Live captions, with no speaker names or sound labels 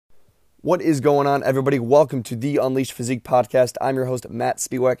What is going on, everybody? Welcome to the Unleashed Physique podcast. I'm your host, Matt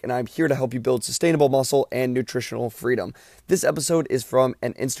Spiewak, and I'm here to help you build sustainable muscle and nutritional freedom. This episode is from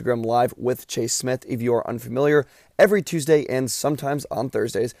an Instagram Live with Chase Smith. If you are unfamiliar, every Tuesday and sometimes on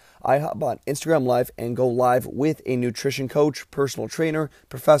Thursdays, I hop on Instagram Live and go live with a nutrition coach, personal trainer,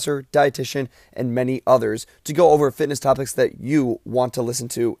 professor, dietitian, and many others to go over fitness topics that you want to listen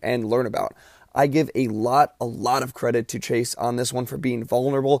to and learn about. I give a lot of credit to Chase on this one for being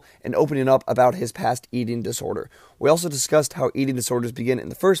vulnerable and opening up about his past eating disorder. We also discussed how eating disorders begin in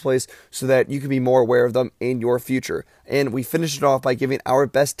the first place so that you can be more aware of them in your future. And we finished it off by giving our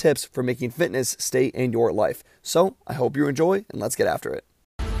best tips for making fitness stay in your life. So I hope you enjoy, and let's get after it.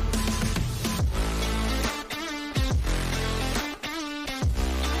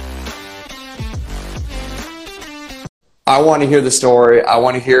 I want to hear the story. I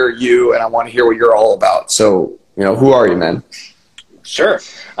want to hear you, and I want to hear what you're all about. So, who are you, man? Sure.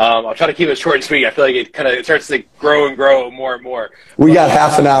 I'll try to keep it short and sweet. I feel like it starts to grow and grow more and more. We got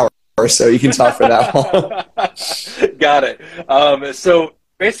half an hour, so you can talk for that long. Got it. So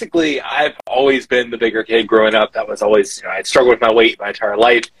basically, I've always been the bigger kid growing up. That was always, I'd struggled with my weight my entire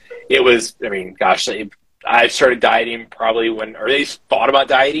life. It was, I started dieting probably or at least thought about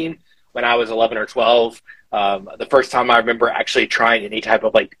dieting when I was 11 or 12. The first time I remember actually trying any type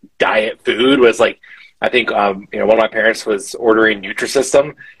of diet food was I think one of my parents was ordering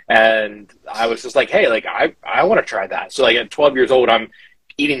Nutrisystem, and I was just like, hey, I want to try that. So at 12 years old, I'm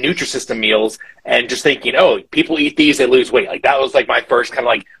eating Nutrisystem meals and just thinking, oh, people eat these, they lose weight. That was my first kind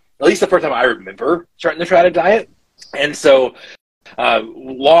of at least the first time I remember starting to try to diet. And so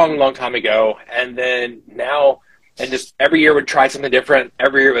long time ago, and then now. And just every year would try something different.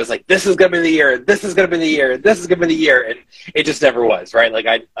 Every year it was this is going to be the year, this is going to be the year, this is going to be the year. And it just never was, right?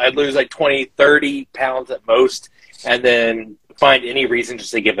 I'd lose 20, 30 pounds at most, and then find any reason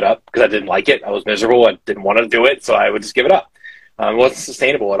just to give it up because I didn't like it. I was miserable. I didn't want to do it, so I would just give it up. It wasn't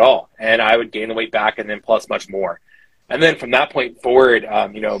sustainable at all. And I would gain the weight back and then plus much more. And then from that point forward,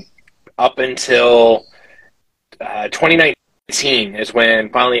 up until 2019 is when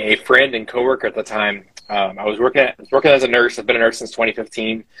finally a friend and coworker at the time, I was working as a nurse. I've been a nurse since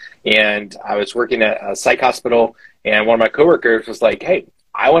 2015, and I was working at a psych hospital, and one of my coworkers was like, hey,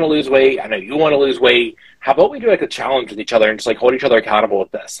 I want to lose weight. I know you want to lose weight. How about we do a challenge with each other and just hold each other accountable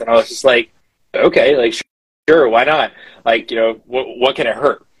with this? And I was just like, okay, sure, why not? What can it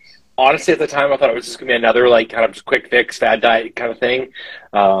hurt? Honestly, at the time, I thought it was just going to be another kind of just quick fix, fad diet kind of thing.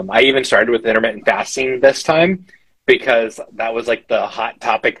 I even started with intermittent fasting this time, because that was the hot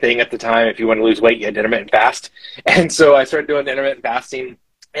topic thing at the time. If you want to lose weight, you had to intermittent fast. And so I started doing intermittent fasting.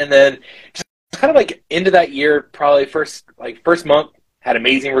 And then just kind of into that year, probably first month, had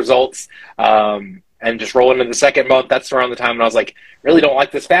amazing results. And just rolling into the second month, that's around the time when I was really don't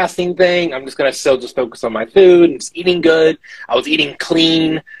like this fasting thing. I'm just going to still just focus on my food and just eating good. I was eating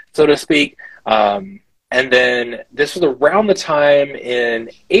clean, so to speak. And then this was around the time in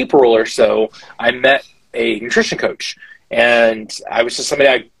April or so, I met a nutrition coach, and I was just somebody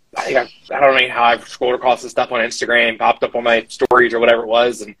I don't know how I scrolled across this stuff on Instagram, popped up on my stories or whatever it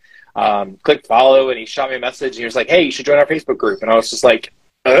was, and clicked follow, and he shot me a message, and he was like, hey, you should join our Facebook group. And I was just like,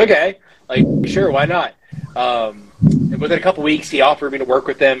 okay, sure, why not? And within a couple weeks, he offered me to work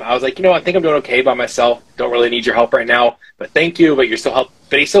with him. I was like, I think I'm doing okay by myself. Don't really need your help right now, but thank you. But he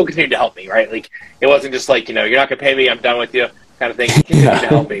still continued to help me, right? It wasn't just you're not gonna pay me, I'm done with you kind of thing. He continued to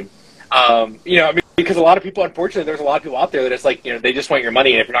help me. Because a lot of people, unfortunately, there's a lot of people out there that it's they just want your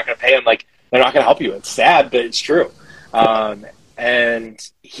money, and if you're not going to pay them, they're not going to help you. It's sad, but it's true. And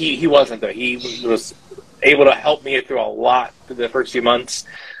he wasn't, though. He was able to help me through a lot through the first few months.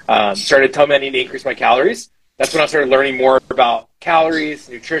 Started telling me I need to increase my calories. That's when I started learning more about calories,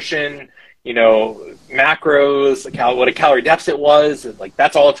 nutrition, macros, what a calorie deficit was. And,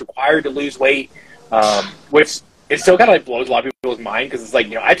 that's all it's required to lose weight, which it still kind of blows a lot of people's mind, because it's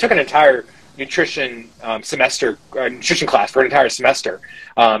I took an entire nutrition nutrition class for an entire semester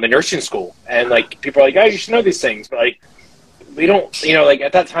in nursing school, and people are like, oh, you should know these things, but we don't,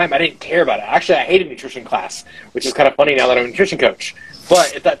 at that time I didn't care about it. Actually, I hated nutrition class, which is kind of funny now that I'm a nutrition coach,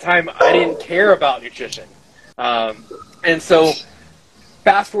 but at that time I didn't care about nutrition. And so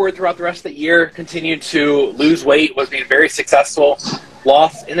fast forward throughout the rest of the year, continued to lose weight, was being very successful,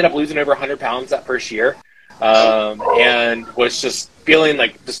 ended up losing over 100 pounds that first year. And was just feeling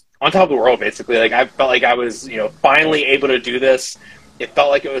just on top of the world, basically. I felt like I was, finally able to do this. It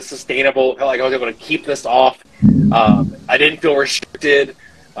felt like it was sustainable. It felt like I was able to keep this off. I didn't feel restricted.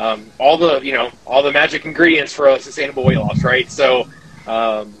 All the magic ingredients for a sustainable weight loss, right? So,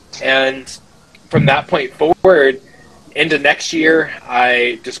 and from that point forward, into next year,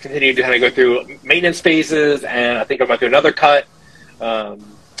 I just continued to kind of go through maintenance phases, and I think I'm going to do another cut.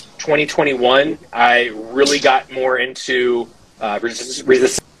 2021, I really got more into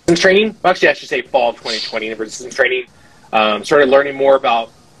resistance training. Well, actually, I should say fall of 2020, resistance training. Started learning more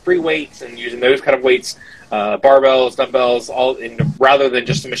about free weights and using those kind of weights, barbells, dumbbells, rather than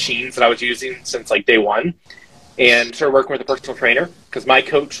just the machines that I was using since like day one. And started working with a personal trainer because my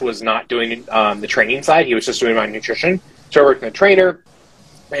coach was not doing the training side. He was just doing my nutrition. Started working with a trainer.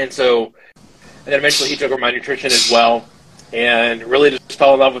 And then eventually he took over my nutrition as well. And really just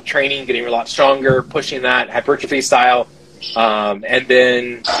fell in love with training, getting a lot stronger, pushing that hypertrophy style. And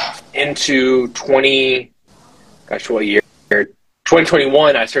then into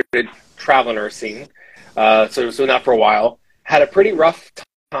 2021, I started travel nursing. So I was doing that for a while. Had a pretty rough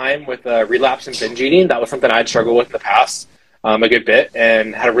time with relapse and binge eating. That was something I'd struggled with in the past a good bit,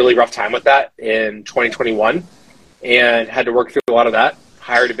 and had a really rough time with that in 2021, and had to work through a lot of that.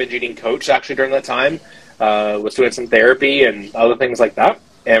 Hired a binge eating coach actually during that time. Was doing some therapy and other things like that,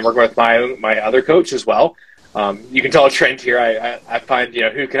 and working with my other coach as well. You can tell a trend here. I find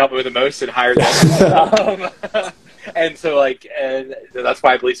who can help me with the most and hire them. And that's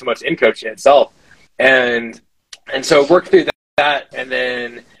why I believe so much in coaching itself. And so worked through that, and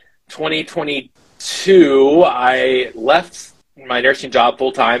then 2022 I left my nursing job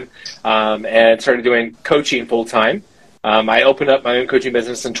full time and started doing coaching full time. I opened up my own coaching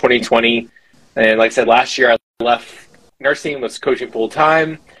business in 2020, and like I said, last year I left nursing, was coaching full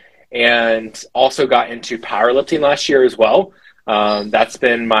time, and also got into powerlifting last year as well. That's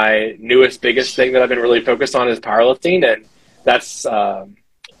been my biggest thing that I've been really focused on is powerlifting, and that's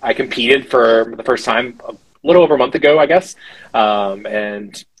I competed for the first time a little over a month ago, I guess,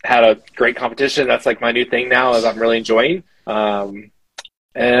 and had a great competition. That's like my new thing now, as I'm really enjoying. And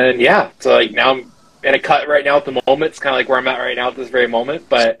yeah, so like now I'm in a cut right now at the moment. It's kind of like where I'm at right now at this very moment.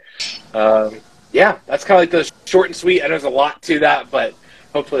 But yeah, that's kind of like the short and sweet. I know there's a lot to that, but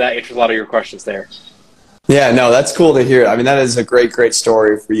hopefully that answers a lot of your questions there. Yeah, no, that's cool to hear. I mean, that is a great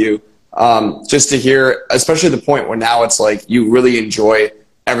story for you. Just to hear, especially the point where now it's like you really enjoy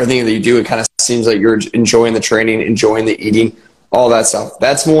everything that you do. It kind of seems like you're enjoying the training, enjoying the eating, all that stuff.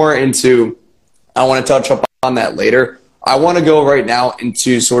 That's more into, I want to touch up on that later. I want to go right now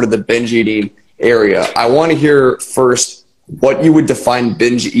into sort of the binge eating area. I want to hear first what you would define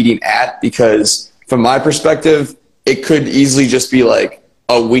binge eating at, because from my perspective, it could easily just be like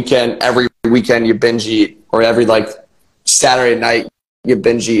a weekend, every weekend you binge eat, or every like Saturday night you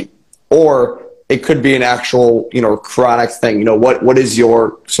binge eat, or it could be an actual, chronic thing. What is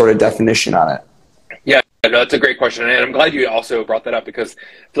your sort of definition on it? Yeah, no, that's a great question. And I'm glad you also brought that up, because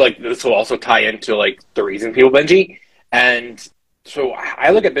I feel like this will also tie into like the reason people binge eat. And so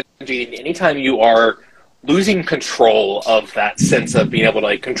I look at binge eating anytime you are losing control of that sense of being able to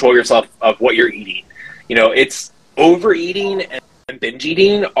like control yourself of what you're eating. It's overeating and binge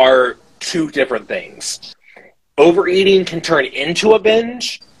eating are two different things. Overeating can turn into a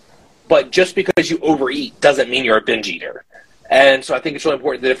binge, but just because you overeat doesn't mean you're a binge eater. And so I think it's really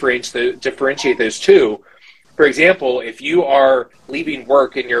important to differentiate those two. For example, if you are leaving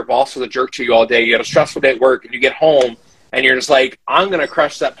work and your boss was a jerk to you all day, you had a stressful day at work, and you get home and you're just like, I'm going to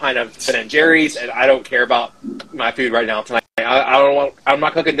crush that pint of Ben & Jerry's, and I don't care about my food right now tonight. I'm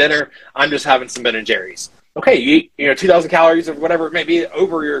not cooking dinner. I'm just having some Ben & Jerry's. Okay, you eat 2,000 calories or whatever it may be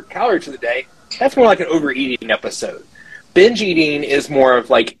over your calories for the day. That's more like an overeating episode. Binge eating is more of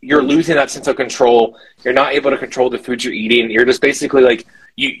like you're losing that sense of control. You're not able to control the food you're eating. You're just basically like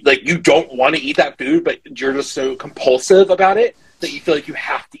you don't want to eat that food, but you're just so compulsive about it that you feel like you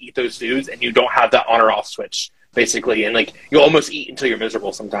have to eat those foods, and you don't have that on or off switch, basically. And like you almost eat until you're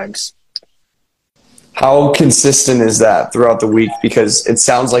miserable sometimes. How consistent is that throughout the week? Because it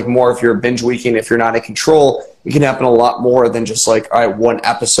sounds like more if you're binge weeking, if you're not in control, it can happen a lot more than just like, all right, one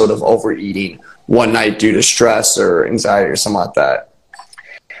episode of overeating one night due to stress or anxiety or something like that.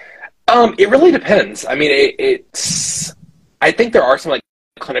 It really depends. I mean, I think there are some like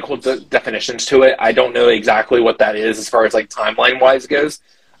clinical definitions to it. I don't know exactly what that is as far as like timeline wise goes.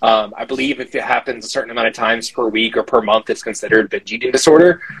 I believe if it happens a certain amount of times per week or per month, it's considered binge eating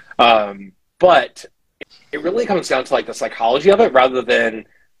disorder. But it really comes down to like the psychology of it, rather than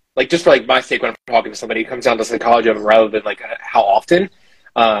like, just for like my sake, when I'm talking to somebody, it comes down to psychology of it rather than like how often.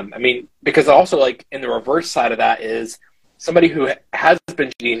 I mean, because also like in the reverse side of that is somebody who has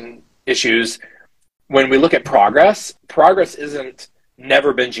binge eating issues. When we look at progress isn't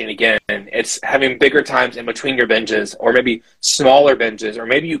never binging again. It's having bigger times in between your binges, or maybe smaller binges, or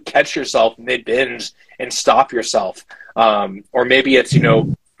maybe you catch yourself mid binge and stop yourself. Or maybe it's,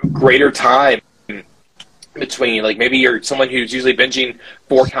 greater time between, like maybe you're someone who's usually binging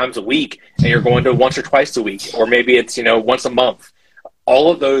 4 times a week and you're going to once or twice a week, or maybe it's, once a month.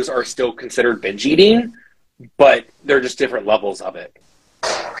 All of those are still considered binge eating, but they're just different levels of it.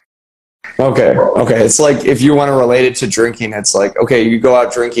 Okay. It's like if you want to relate it to drinking, it's like, okay, you go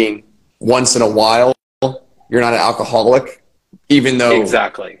out drinking once in a while, you're not an alcoholic, even though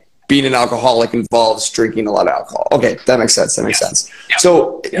exactly being an alcoholic involves drinking a lot of alcohol. Okay, that makes sense. That makes sense. Yeah.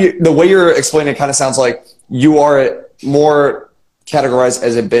 So the way you're explaining it kind of sounds like you are more categorized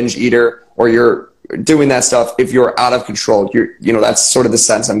as a binge eater, or you're doing that stuff if you're out of control. That's sort of the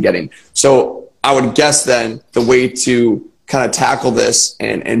sense I'm getting. So I would guess then the way to kind of tackle this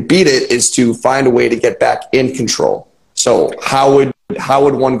and beat it is to find a way to get back in control. So how would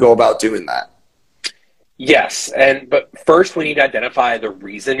one go about doing that? Yes, but first we need to identify the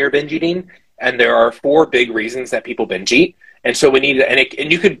reason you're binge eating, and there are 4 big reasons that people binge eat, and so we need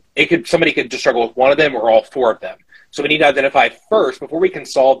to, somebody could just struggle with one of them or all 4 of them. So we need to identify first, before we can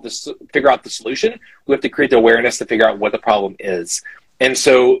figure out the solution, we have to create the awareness to figure out what the problem is. And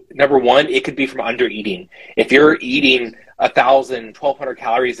so number 1, it could be from under eating. If you're eating 1,000, 1,200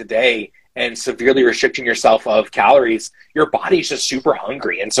 calories a day and severely restricting yourself of calories, your body's just super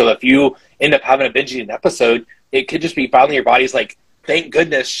hungry. And so if you end up having a binge eating episode, it could just be finally your body's like, thank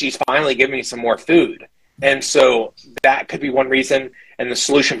goodness she's finally giving me some more food. And so that could be one reason. And the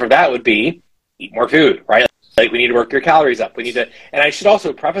solution for that would be eat more food, right? Like we need to work your calories up. And I should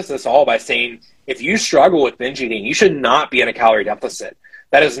also preface this all by saying, if you struggle with binge eating, you should not be in a calorie deficit.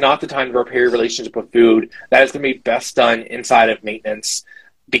 That is not the time to repair your relationship with food. That is going to be best done inside of maintenance,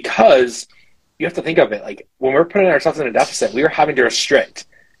 because you have to think of it like when we're putting ourselves in a deficit, we are having to restrict.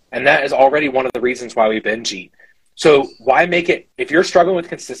 And that is already one of the reasons why we binge eat. So why make it, if you're struggling with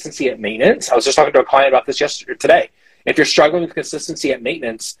consistency at maintenance, I was just talking to a client about this today. If you're struggling with consistency at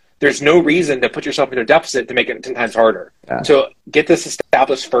maintenance, there's no reason to put yourself into a deficit to make it 10 times harder. Yeah. So get this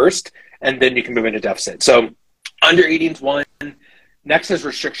established first, and then you can move into deficit. So under eating is one. Next is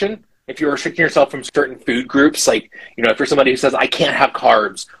restriction. If you're restricting yourself from certain food groups, like, if you're somebody who says, I can't have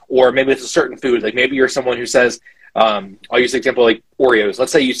carbs, or maybe it's a certain food, like maybe you're someone who says, I'll use the example like Oreos.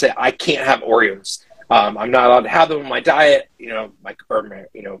 Let's say you say, I can't have Oreos. I'm not allowed to have them in my diet,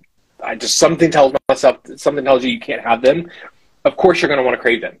 something tells you can't have them. Of course you're going to want to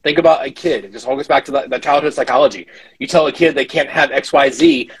crave them. Think about a kid. It just all goes back to the childhood psychology. You tell a kid they can't have X, Y,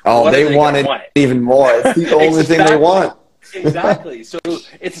 Z. Oh, they want it even more. It's the only thing they want. Exactly. So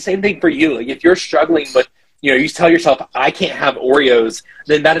it's the same thing for you. Like if you're struggling with, you tell yourself, I can't have Oreos,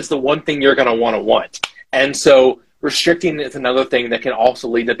 then that is the one thing you're going to want. And so restricting is another thing that can also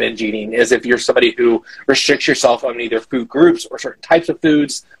lead to binge eating, is if you're somebody who restricts yourself on either food groups or certain types of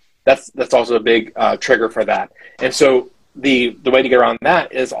foods, that's also a big trigger for that. And so the way to get around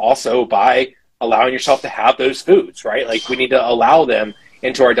that is also by allowing yourself to have those foods, right? Like we need to allow them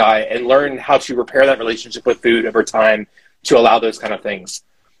into our diet and learn how to repair that relationship with food over time to allow those kind of things.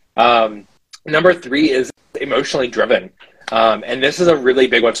 Number 3 is emotionally driven. And this is a really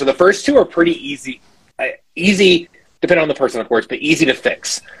big one. So the first 2 are pretty easy, depending on the person, of course, but easy to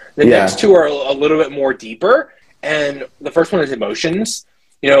fix. The next 2 are a little bit more deeper. And the first one is emotions.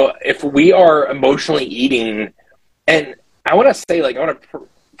 If we are emotionally eating, and I want to say, I want to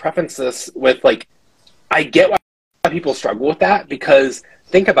preface this with, I get why people struggle with that, because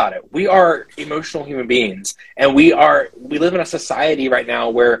think about it. We are emotional human beings, and we live in a society right now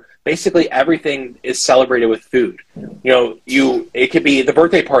where basically everything is celebrated with food. It could be the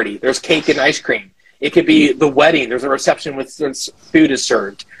birthday party, there's cake and ice cream. It could be the wedding, there's a reception with food is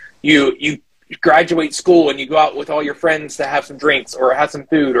served. You graduate school and you go out with all your friends to have some drinks or have some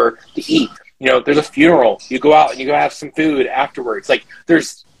food or to eat. There's a funeral, you go out and you go have some food afterwards. Like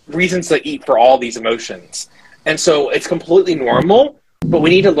there's reasons to eat for all these emotions. And so it's completely normal, but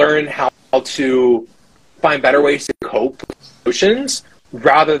we need to learn how to find better ways to cope with emotions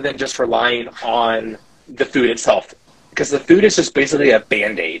rather than just relying on the food itself. Because the food is just basically a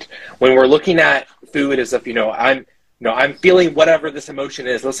Band-Aid. When we're looking at food as if, I'm feeling whatever this emotion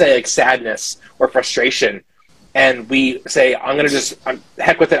is, let's say like sadness or frustration, and we say,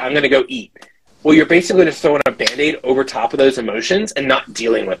 heck with it, I'm going to go eat. Well, you're basically just throwing a Band-Aid over top of those emotions and not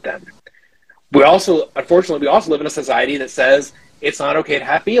dealing with them. Unfortunately, we also live in a society that says it's not okay to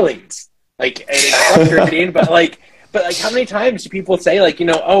have feelings. And it's frustrating, but how many times do people say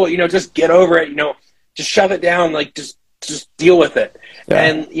just get over it, just shove it down, just deal with it. Yeah.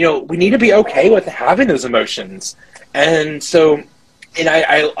 And, we need to be okay with having those emotions. And so,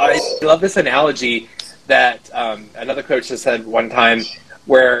 I love this analogy that another coach has said one time,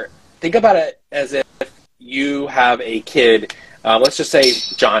 where think about it as if you have a kid, let's just say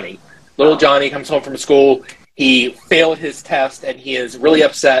Johnny. Little Johnny comes home from school. He failed his test, and he is really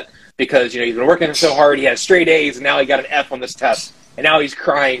upset because, he's been working so hard. He had straight A's, and now he got an F on this test. And now he's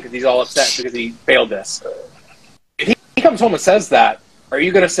crying because he's all upset because he failed this. If he comes home and says that, are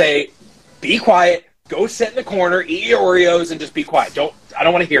you going to say, be quiet, go sit in the corner, eat your Oreos, and just be quiet? I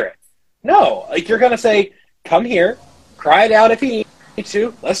don't want to hear it. No, you're going to say, come here, cry it out if you need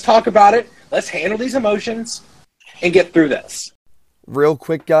to. Let's talk about it. Let's handle these emotions and get through this. Real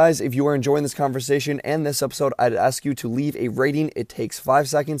quick, guys, if you are enjoying this conversation and this episode, I'd ask you to leave a rating. It takes 5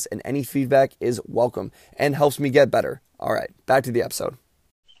 seconds, and any feedback is welcome and helps me get better. All right, back to the episode.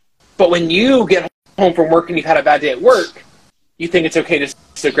 But when you get home from work and you've had a bad day at work, you think it's okay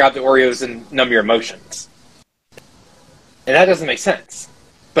to grab the Oreos and numb your emotions. And that doesn't make sense.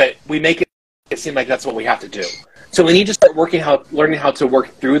 But we make it seem like that's what we have to do. So we need to start learning how to work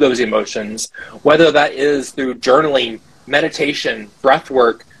through those emotions, whether that is through journaling, meditation, breath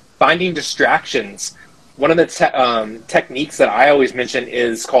work, finding distractions. One of the techniques that I always mention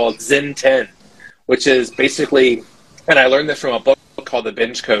is called Zen 10, which is basically, and I learned this from a book called The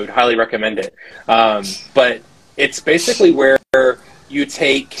Binge Code, highly recommend it. But it's basically where you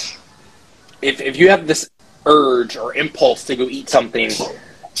take, if you have this urge or impulse to go eat something,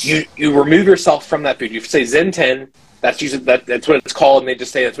 you remove yourself from that food. You say Zen 10, that's what it's called, and they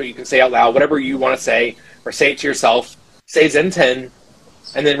just say that's what you can say out loud, whatever you want to say, or say it to yourself. Say Zen 10,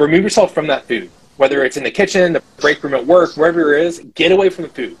 and then remove yourself from that food. Whether it's in the kitchen, the break room at work, wherever it is, get away from the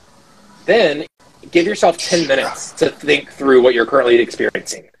food. Then give yourself 10 minutes to think through what you're currently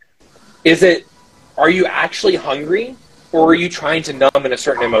experiencing. Are you actually hungry, or are you trying to numb in a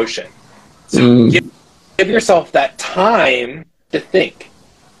certain emotion? So give yourself that time to think.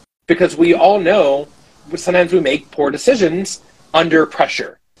 Because we all know sometimes we make poor decisions under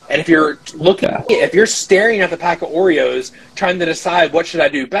pressure. And if you're if you're staring at the pack of Oreos, trying to decide what should I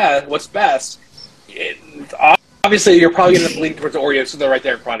do what's best, obviously you're probably going to lean towards the Oreos because they're right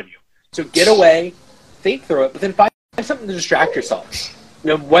there in front of you. So get away, think through it, but then find something to distract yourself.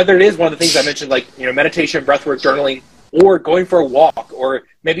 Whether it is one of the things I mentioned, like meditation, breathwork, journaling, or going for a walk, or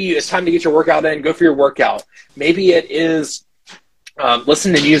maybe it's time to get your workout in, go for your workout. Maybe it is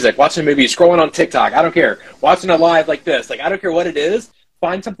listening to music, watching a movie, scrolling on TikTok. I don't care. Watching a live like this. I don't care what it is.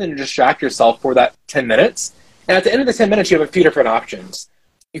 Find something to distract yourself for that 10 minutes. And at the end of the 10 minutes, you have a few different options.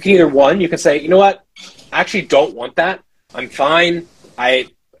 You can you can say, you know what? I actually don't want that. I'm fine. I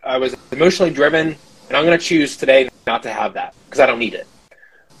was emotionally driven, and I'm going to choose today not to have that because I don't need it.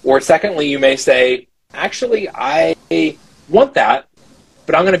 Or secondly, you may say, actually, I want that,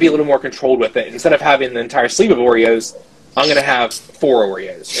 but I'm going to be a little more controlled with it. Instead of having the entire sleeve of Oreos, I'm going to have 4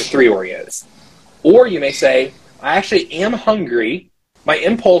 Oreos or 3 Oreos. Or you may say, I actually am hungry. My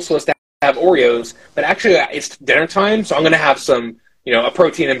impulse was to have Oreos, but actually it's dinner time, so I'm going to have some, a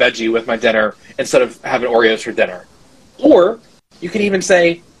protein and veggie with my dinner instead of having Oreos for dinner. Or you can even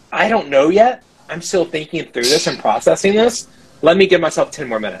say, I don't know yet. I'm still thinking through this and processing this. Let me give myself 10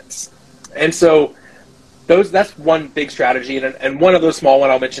 more minutes. And so that's one big strategy. And one of those small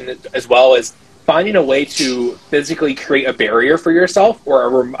ones I'll mention as well is finding a way to physically create a barrier for yourself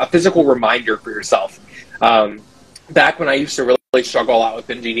or a physical reminder for yourself. Back when I used to really struggle a lot with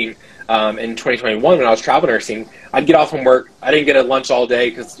binge eating in 2021 when I was travel nursing, I'd get off from work. I didn't get a lunch all day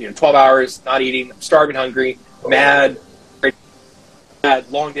because 12 hours, not eating, starving, hungry, mad,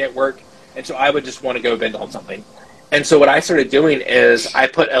 long day at work. And so I would just want to go binge on something. And so what I started doing is I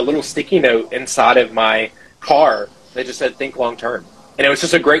put a little sticky note inside of my car that just said, think long term. And it was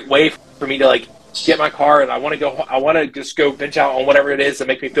just a great way for me to get my car and I want to just go binge out on whatever it is that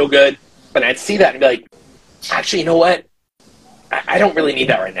make me feel good. But I'd see that and be like, actually, you know what? I don't really need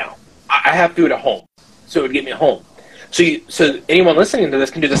that right now. I have food at home, so it would get me home. So anyone listening to this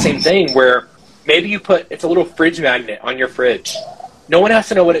can do the same thing where maybe it's a little fridge magnet on your fridge. No one has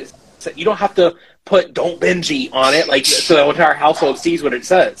to know what it says. You don't have to put "don't binge eat" on it, so the entire household sees what it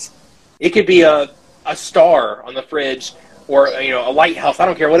says. It could be a star on the fridge or a lighthouse. I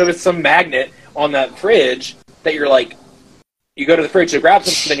don't care. Whatever, some magnet on that fridge that you're you go to the fridge to grab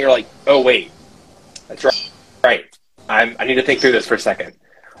something, and you're like, oh wait. That's right. I need to think through this for a second.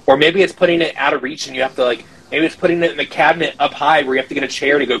 Or maybe it's putting it out of reach and you have to maybe it's putting it in the cabinet up high where you have to get a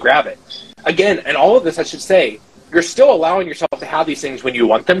chair to go grab it. Again, and all of this, I should say, you're still allowing yourself to have these things when you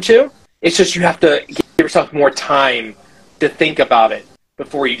want them to. It's just you have to give yourself more time to think about it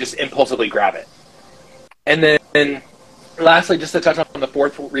before you just impulsively grab it. And then lastly, just to touch on the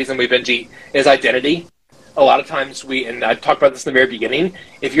fourth reason we binge eat is identity. A lot of times and I talked about this in the very beginning,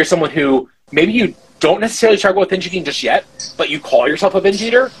 if you're someone who maybe you don't necessarily struggle with binge eating just yet, but you call yourself a binge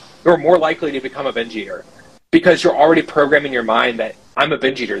eater, you're more likely to become a binge eater because you're already programming your mind that I'm a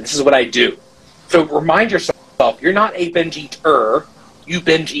binge eater. This is what I do. So remind yourself, you're not a binge eater, you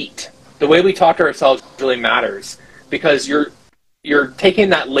binge eat. The way we talk to ourselves really matters, because you're taking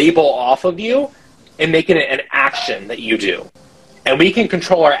that label off of you and making it an action that you do. And we can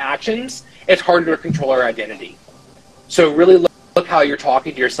control our actions. It's harder to control our identity. So really look how you're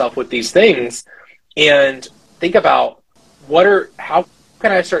talking to yourself with these things, and think about how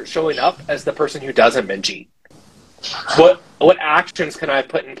can I start showing up as the person who doesn't binge eat? What actions can I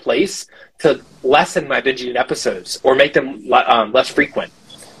put in place to lessen my binge eating episodes or make them less frequent?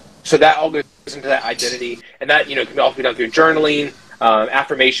 So that all goes into that identity, and that can also be done through journaling,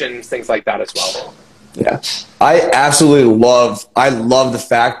 affirmations, things like that as well. Yeah, I absolutely love the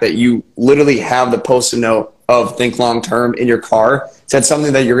fact that you literally have the Post-it note of Think Long Term in your car. That's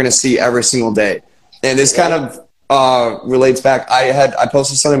something that you're going to see every single day, and this kind of relates back. I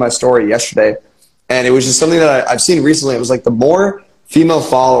posted something in my story yesterday, and it was just something that I've seen recently. It was like the more female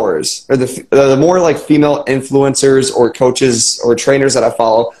followers, or the more like female influencers or coaches or trainers that I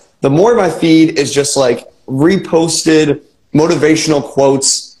follow, the more my feed is just like reposted motivational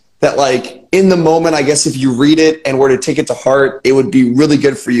quotes that, like, in the moment, I guess if you read it and were to take it to heart, it would be really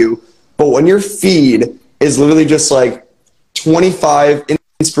good for you. But when your feed is literally just like 25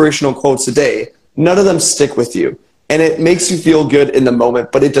 inspirational quotes a day, none of them stick with you. And it makes you feel good in the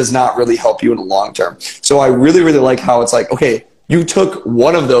moment, but it does not really help you in the long term. So I really, really like how it's like, okay, you took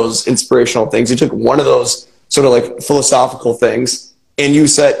one of those inspirational things, you took one of those sort of like philosophical things, and you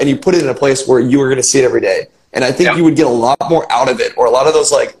put it in a place where you were going to see it every day. And I think you would get a lot more out of it. Or a lot of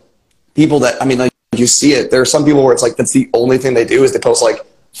those like people that, I mean, like, you see it. There are some people where it's like that's the only thing they do is they post like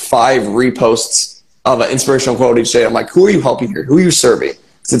 5 reposts of an inspirational quote each day. I'm like, who are you helping here? Who are you serving?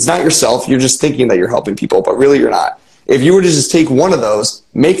 Because it's not yourself. You're just thinking that you're helping people, but really you're not. If you were to just take one of those,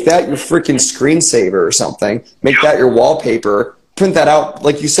 make that your freaking screensaver or something, make that your wallpaper, print that out,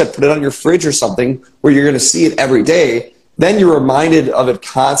 like you said, put it on your fridge or something where you're going to see it every day, then you're reminded of it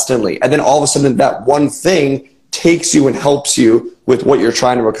constantly. And then all of a sudden that one thing takes you and helps you with what you're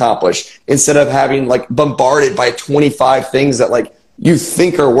trying to accomplish, instead of having like bombarded by 25 things that like you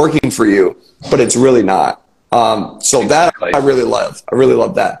think are working for you, but it's really not. So that I really love. I really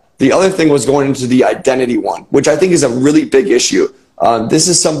love that. The other thing was going into the identity one, which I think is a really big issue. This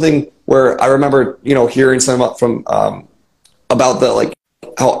is something where I remember, hearing something from about the like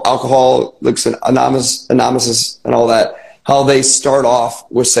how Alcoholics Anonymous and all that, how they start off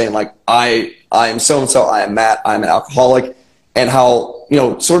with saying like, I am so-and-so, I am Matt, I'm an alcoholic, and how,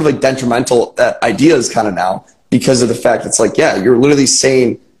 sort of like detrimental that idea is kind of now, because of the fact it's like, yeah, you're literally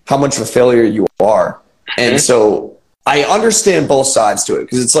saying how much of a failure you are. And so I understand both sides to it,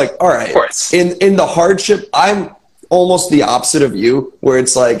 because it's like, all right, in the hardship, I'm almost the opposite of you, where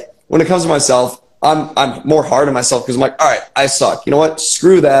it's like, when it comes to myself, I'm more hard on myself, because I'm like, all right, I suck. You know what?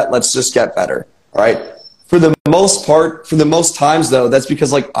 Screw that. Let's just get better. All right. For the most part, for the most times though, that's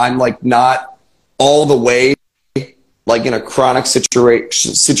because like I'm like not all the way like in a chronic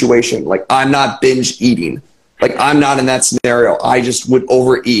situation. Like I'm not binge eating. Like I'm not in that scenario. I just would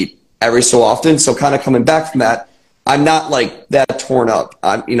overeat every so often. So kind of coming back from that, I'm not like that torn up.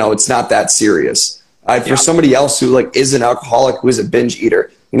 It's not that serious. For somebody else who like is an alcoholic, who is a binge eater,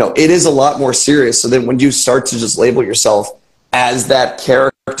 it is a lot more serious. So then when you start to just label yourself as that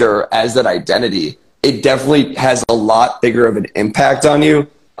character, as that identity, it definitely has a lot bigger of an impact on you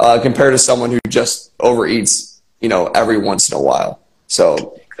compared to someone who just overeats, every once in a while.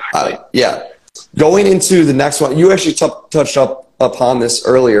 So, going into the next one, you actually touched upon this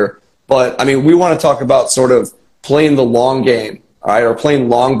earlier, but I mean, we want to talk about sort of playing the long game, all right, or playing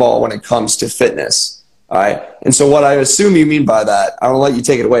long ball when it comes to fitness, all right? And so what I assume you mean by that, I will let you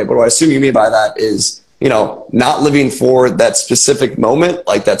take it away, but what I assume you mean by that is, not living for that specific moment,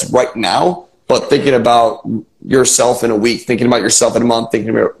 like that's right now, but thinking about yourself in a week, thinking about yourself in a month, thinking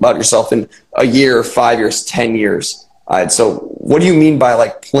about yourself in a year, 5 years, 10 years. All right, so what do you mean by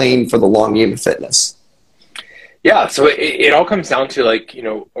like playing for the long game of fitness? Yeah, so it all comes down to like,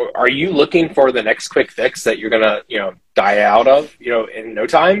 are you looking for the next quick fix that you're going to, die out of, in no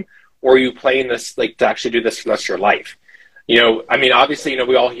time? Or are you playing this like to actually do this for the rest of your life? I mean, obviously,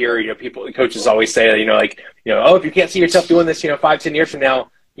 we all hear, coaches always say, oh, if you can't see yourself doing this, 5, 10 years from now,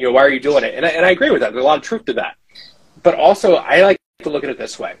 why are you doing it? And I agree with that. There's a lot of truth to that. But also, I like to look at it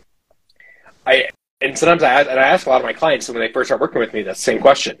this way. And sometimes I ask a lot of my clients when they first start working with me that same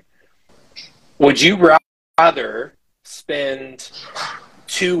question. Would you rather spend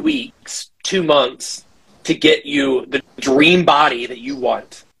 2 weeks, 2 months to get you the dream body that you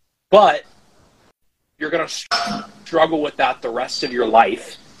want, but you're going to struggle with that the rest of your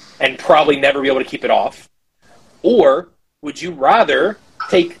life and probably never be able to keep it off? Or would you rather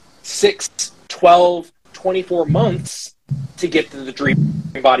take 6, 12, 24 months to get to the dream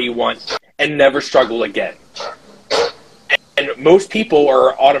body you want and never struggle again? And most people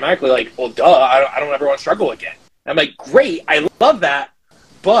are automatically like, well, duh, I don't ever want to struggle again. And I'm like, great, I love that,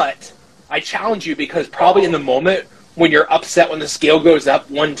 but I challenge you, because probably in the moment when you're upset when the scale goes up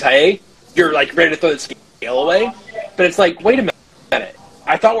one day, you're like ready to throw the scale away. But it's like, wait a minute.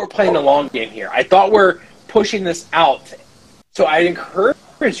 I thought we're playing the long game here. I thought we're pushing this out. So I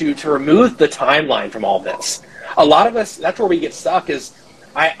encourage you to remove the timeline from all this. A lot of us, that's where we get stuck. Is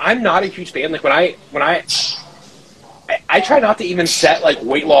I'm not a huge fan. Like when I try not to even set like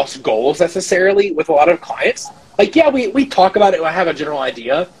weight loss goals necessarily with a lot of clients. Like, yeah, we talk about it. I have a general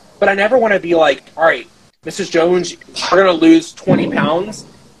idea, but I never want to be like, all right, Mrs. Jones, we're going to lose 20 pounds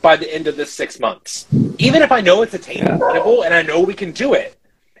by the end of this 6 months. Even if I know it's attainable and I know we can do it,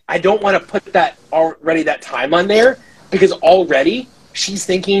 I don't want to put that timeline there, because already she's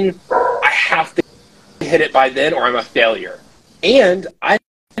thinking I have to hit it by then or I'm a failure. And I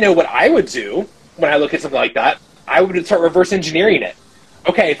know what I would do when I look at something like that. I would start reverse engineering it.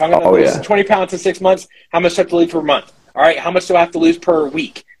 Okay, if I'm going to lose 20 pounds in 6 months, how much do I have to lose per month? All right, how much do I have to lose per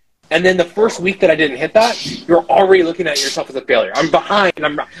week? And then the first week that I didn't hit that, you're already looking at yourself as a failure. I'm behind.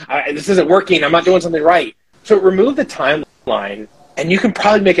 This isn't working. I'm not doing something right. So remove the timeline, and you can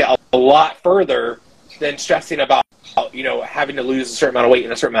probably make it a lot further than stressing about, having to lose a certain amount of weight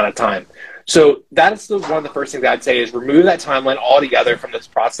in a certain amount of time. So that's one of the first things I'd say is remove that timeline altogether from this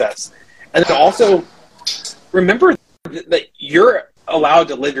process. And then also remember that you're allowed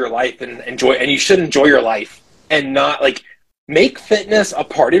to live your life and enjoy, and you should enjoy your life, and not like make fitness a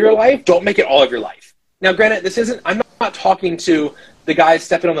part of your life. Don't make it all of your life. Now, granted, I'm not talking to the guys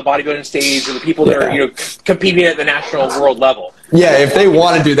stepping on the bodybuilding stage or the people that are, competing at the national world level. Yeah, if they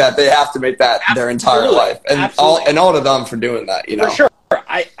want to do that, they have to make that their entire life. And all to them for doing that, For sure.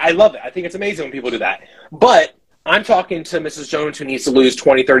 I love it. I think it's amazing when people do that. But I'm talking to Mrs. Jones, who needs to lose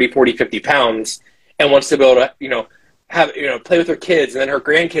 20, 30, 40, 50 pounds and wants to be able to, play with her kids and then her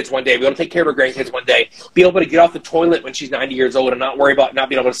grandkids one day, be able to take care of her grandkids one day, be able to get off the toilet when she's 90 years old and not worry about not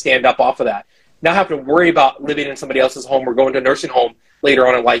being able to stand up off of that. Not have to worry about living in somebody else's home or going to a nursing home later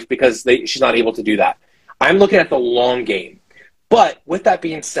on in life because she's not able to do that. I'm looking at the long game. But with that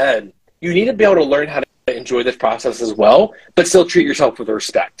being said, you need to be able to learn how to enjoy this process as well, but still treat yourself with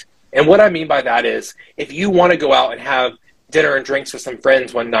respect. And what I mean by that is, if you want to go out and have dinner and drinks with some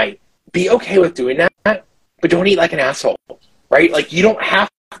friends one night, be okay with doing that, but don't eat like an asshole, right? Like you don't have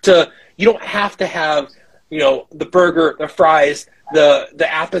to have, the burger, the fries, the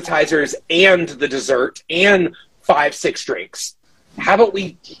appetizers and the dessert and 5, 6 drinks. How about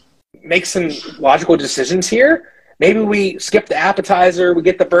we make some logical decisions here? Maybe we skip the appetizer, we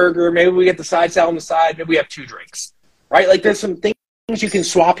get the burger, maybe we get the side salad on the side, maybe we have 2 drinks, right? Like there's some things you can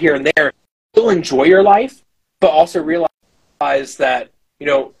swap here and there. Still enjoy your life, but also realize that,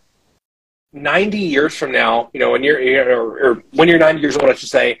 90 years from now, when you're 90 years old, I should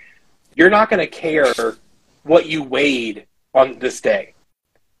say, you're not going to care what you weighed on this day.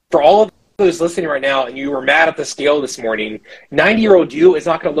 For all of those listening right now, and you were mad at the scale this morning, 90-year-old you is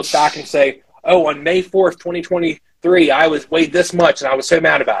not going to look back and say, oh, on May 4th, 2023, I was weighed this much and I was so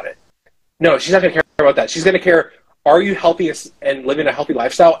mad about it. No, she's not going to care about that. She's going to care, are you healthy and living a healthy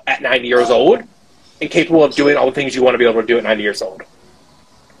lifestyle at 90 years old and capable of doing all the things you want to be able to do at 90 years old?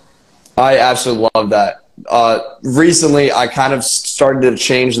 I absolutely love that. Recently, I kind of started to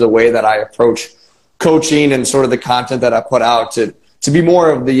change the way that I approach coaching and sort of the content that I put out to be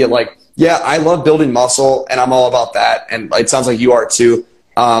more of the I love building muscle and I'm all about that. And it sounds like you are too.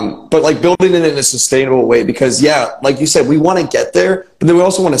 But building it in a sustainable way, because like you said, we want to get there, but then we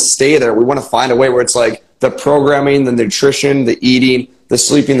also want to stay there. We want to find a way where it's like the programming, the nutrition, the eating, the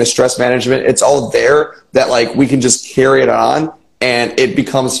sleeping, the stress management, it's all there that we can just carry it on and it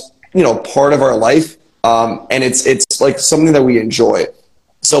becomes, part of our life. And it's like something that we enjoy.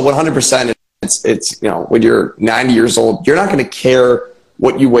 So 100% it's, when you're 90 years old, you're not going to care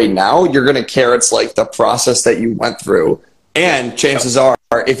what you weigh now. You're going to care. It's like the process that you went through. And chances are,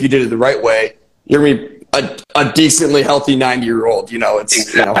 if you did it the right way, you're going to be a decently healthy 90-year-old. It's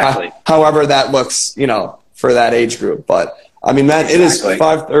exactly. However that looks, for that age group. But I mean, man, It is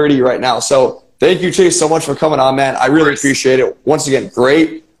 5:30 right now. So thank you, Chase, so much for coming on, man. I really appreciate it. Once again,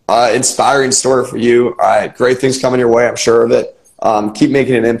 great, inspiring story for you. All right, great things coming your way. I'm sure of it. Keep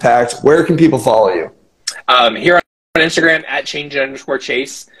making an impact. Where can people follow you? Here on Instagram at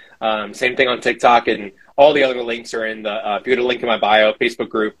 @change_chase. Same thing on TikTok, and all the other links are in if you go to link in my bio, Facebook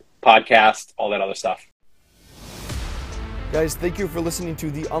group, podcast, all that other stuff. Guys, thank you for listening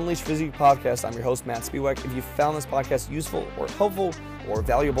to the Unleashed Physique podcast. I'm your host, Matt Spiewak. If you found this podcast useful or helpful or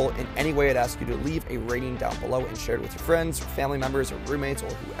valuable in any way, I'd ask you to leave a rating down below and share it with your friends, or family members, or roommates, or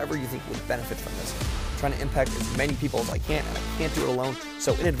whoever you think would benefit from this. I'm trying to impact as many people as I can, and I can't do it alone.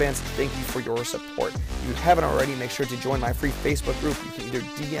 So in advance, thank you for your support. If you haven't already, make sure to join my free Facebook group. You can either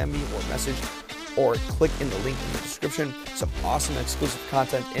DM me or message or click in the link in the description. Some awesome exclusive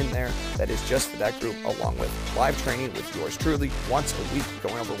content in there that is just for that group, along with live training with yours truly once a week,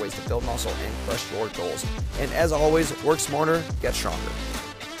 going over ways to build muscle and crush your goals. And as always, work smarter, get stronger.